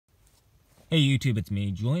Hey YouTube, it's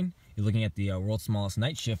me, Julian. You're looking at the world's smallest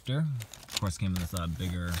night shifter. Of course, came in this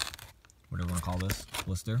bigger, whatever you want to call this,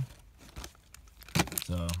 blister.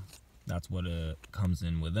 So that's what it comes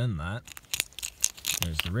in within that.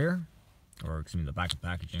 There's the rear, or excuse me, the back of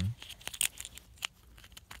packaging.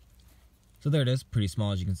 So there it is, pretty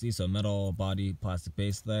small as you can see. So metal body, plastic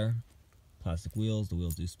base there, plastic wheels. The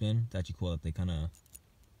wheels do spin. It's actually cool that they kind of,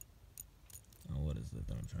 what is it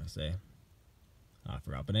that I'm trying to say? I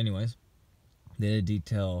forgot. But anyways, they did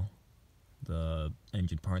detail the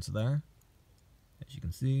engine parts there. As you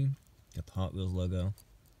can see, got the Hot Wheels logo.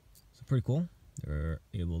 So pretty cool. They're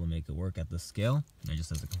able to make it work at this scale. And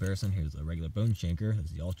just as a comparison, here's a regular bone shanker. This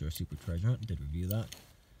is the Ultra Super Treasure Hunt. Did review that.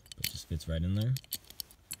 But it just fits right in there.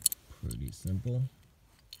 Pretty simple.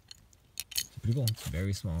 So pretty cool. It's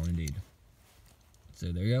very small indeed. So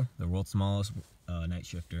there you go. The world's smallest night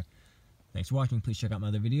shifter. Thanks for watching. Please check out my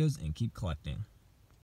other videos and keep collecting.